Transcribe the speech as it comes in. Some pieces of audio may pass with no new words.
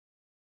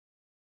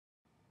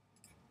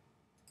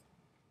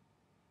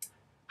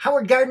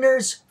Howard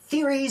Gardner's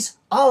theories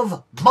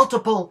of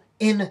multiple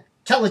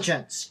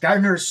intelligence.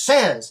 Gardner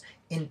says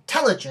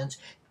intelligence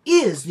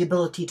is the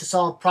ability to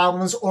solve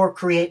problems or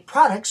create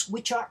products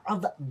which are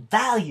of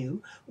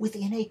value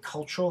within a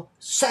cultural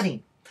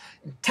setting.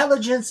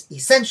 Intelligence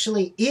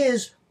essentially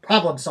is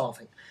problem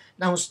solving.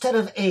 Now, instead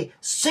of a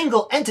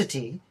single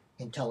entity,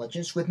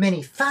 intelligence, with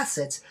many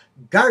facets,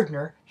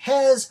 Gardner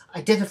has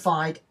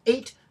identified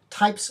 8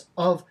 types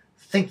of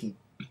thinking.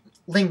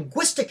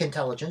 Linguistic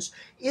intelligence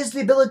is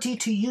the ability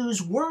to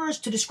use words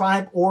to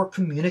describe or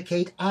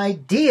communicate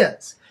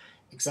ideas.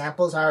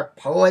 Examples are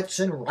poets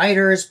and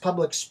writers,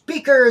 public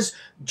speakers,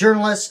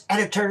 journalists,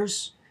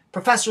 editors.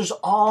 Professors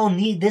all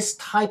need this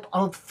type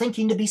of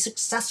thinking to be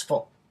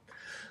successful.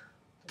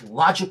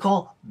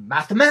 Logical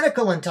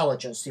mathematical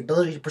intelligence, the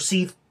ability to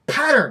perceive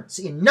patterns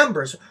in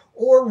numbers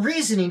or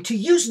reasoning, to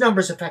use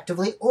numbers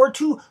effectively or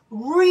to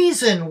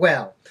reason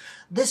well.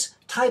 This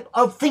type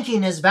of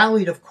thinking is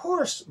valued, of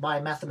course, by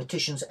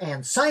mathematicians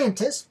and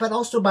scientists, but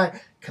also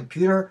by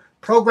computer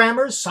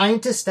programmers,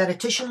 scientists,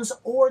 statisticians,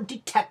 or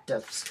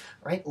detectives.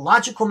 Right?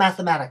 Logical,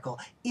 mathematical,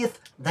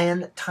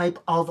 if-then type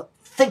of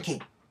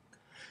thinking.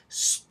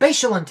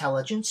 Spatial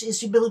intelligence is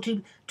the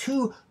ability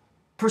to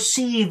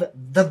perceive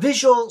the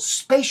visual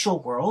spatial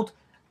world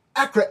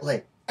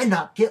accurately and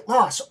not get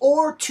lost,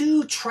 or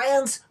to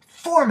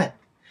transform it.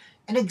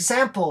 An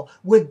example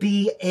would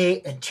be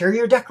an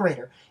interior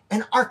decorator,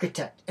 an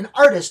architect, an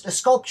artist, a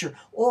sculptor,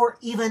 or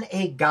even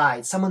a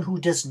guide, someone who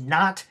does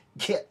not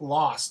get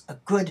lost, a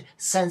good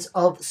sense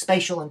of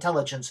spatial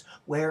intelligence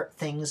where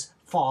things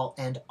fall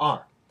and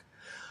are.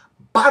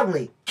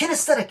 Bodily,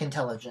 kinesthetic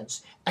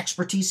intelligence,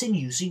 expertise in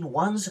using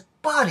one's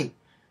body.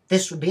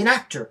 This would be an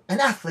actor,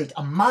 an athlete,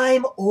 a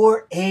mime,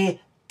 or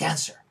a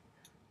dancer.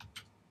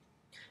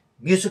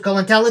 Musical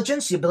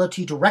intelligence, the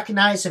ability to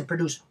recognize and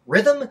produce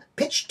rhythm,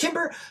 pitch,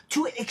 timbre,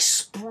 to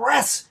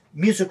express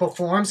musical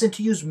forms and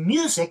to use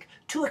music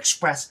to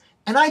express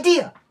an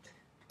idea.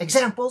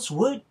 Examples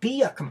would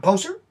be a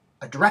composer,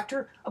 a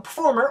director, a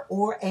performer,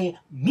 or a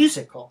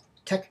musical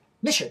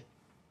technician.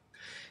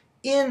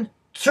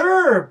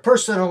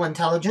 Interpersonal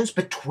intelligence,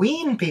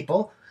 between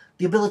people,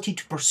 the ability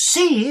to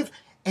perceive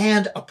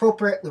and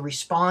appropriately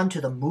respond to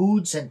the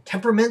moods and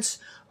temperaments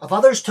of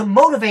others, to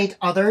motivate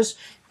others,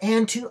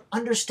 and to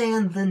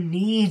understand the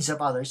needs of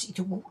others,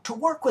 to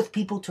work with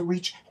people to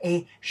reach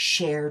a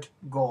shared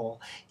goal.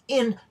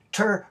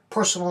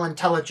 Interpersonal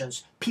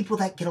intelligence, people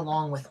that get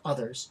along with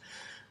others.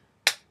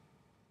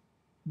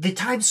 The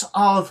types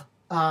of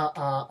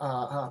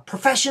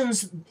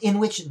professions in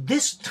which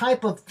this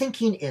type of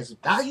thinking is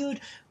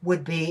valued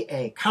would be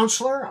a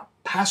counselor, a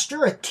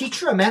pastor, a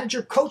teacher, a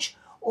manager, coach,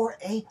 or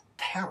a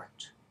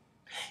parent.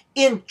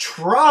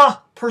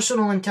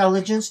 Intrapersonal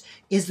intelligence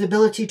is the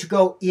ability to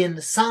go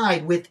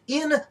inside,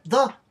 within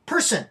the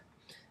person,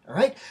 all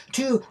right?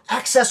 To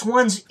access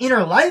one's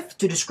inner life,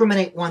 to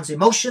discriminate one's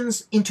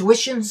emotions,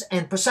 intuitions,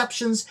 and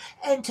perceptions,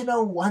 and to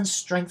know one's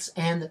strengths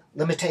and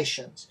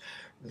limitations.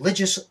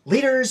 Religious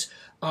leaders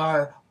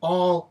are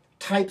all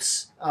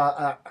types,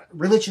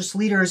 religious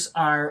leaders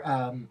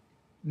are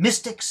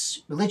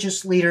mystics,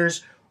 religious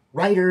leaders,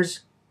 writers,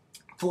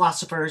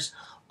 philosophers,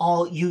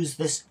 all use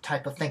this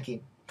type of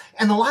thinking.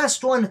 And the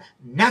last one,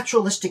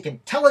 naturalistic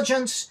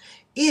intelligence,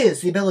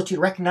 is the ability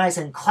to recognize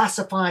and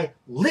classify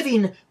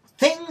living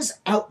things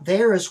out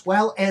there, as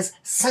well as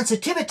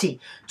sensitivity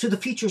to the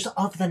features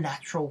of the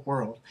natural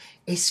world.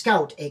 A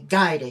scout, a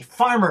guide, a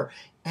farmer,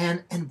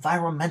 and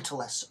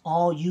environmentalists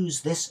all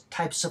use this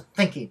types of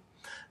thinking.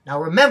 Now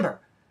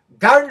remember,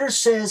 Gardner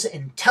says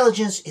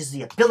intelligence is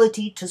the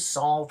ability to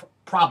solve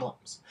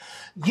problems.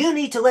 You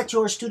need to let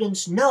your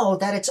students know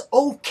that it's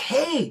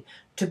okay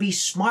to be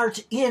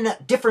smart in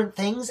different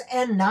things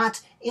and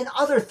not in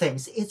other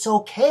things. It's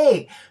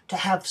okay to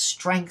have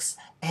strengths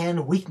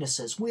and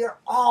weaknesses. We are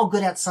all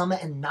good at some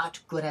and not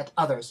good at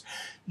others.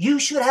 You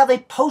should have a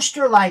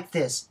poster like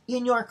this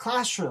in your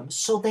classroom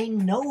so they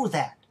know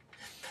that.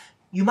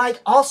 You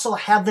might also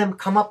have them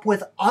come up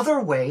with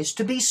other ways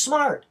to be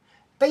smart.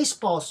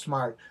 Baseball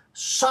smart,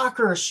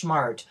 soccer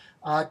smart,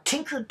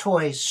 Tinker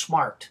Toys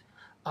smart,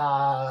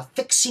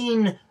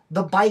 fixing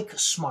the bike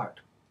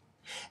smart.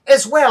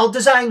 As well,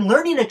 design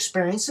learning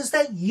experiences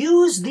that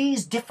use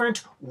these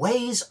different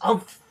ways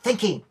of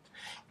thinking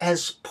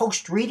as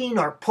post-reading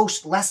or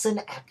post-lesson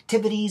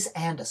activities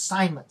and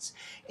assignments.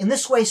 In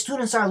this way,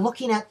 students are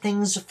looking at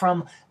things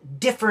from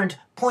different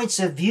points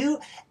of view,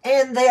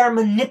 and they are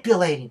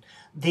manipulating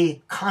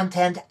the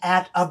content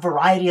at a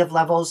variety of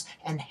levels,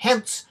 and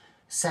hence,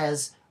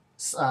 says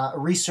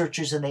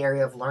researchers in the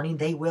area of learning,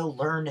 they will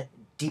learn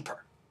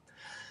deeper.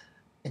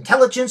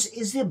 Intelligence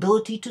is the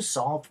ability to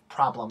solve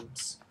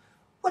problems.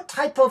 What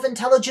type of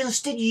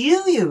intelligence did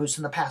you use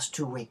in the past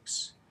 2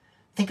 weeks?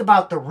 Think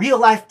about the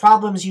real-life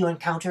problems you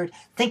encountered.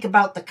 Think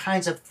about the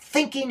kinds of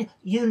thinking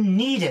you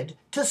needed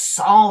to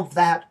solve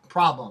that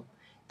problem.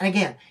 And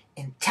again,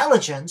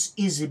 intelligence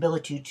is the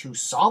ability to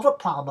solve a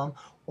problem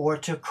or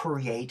to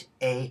create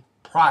a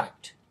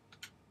product.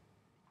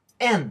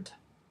 End.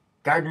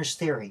 Gardner's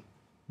theory.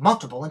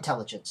 Multiple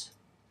intelligence.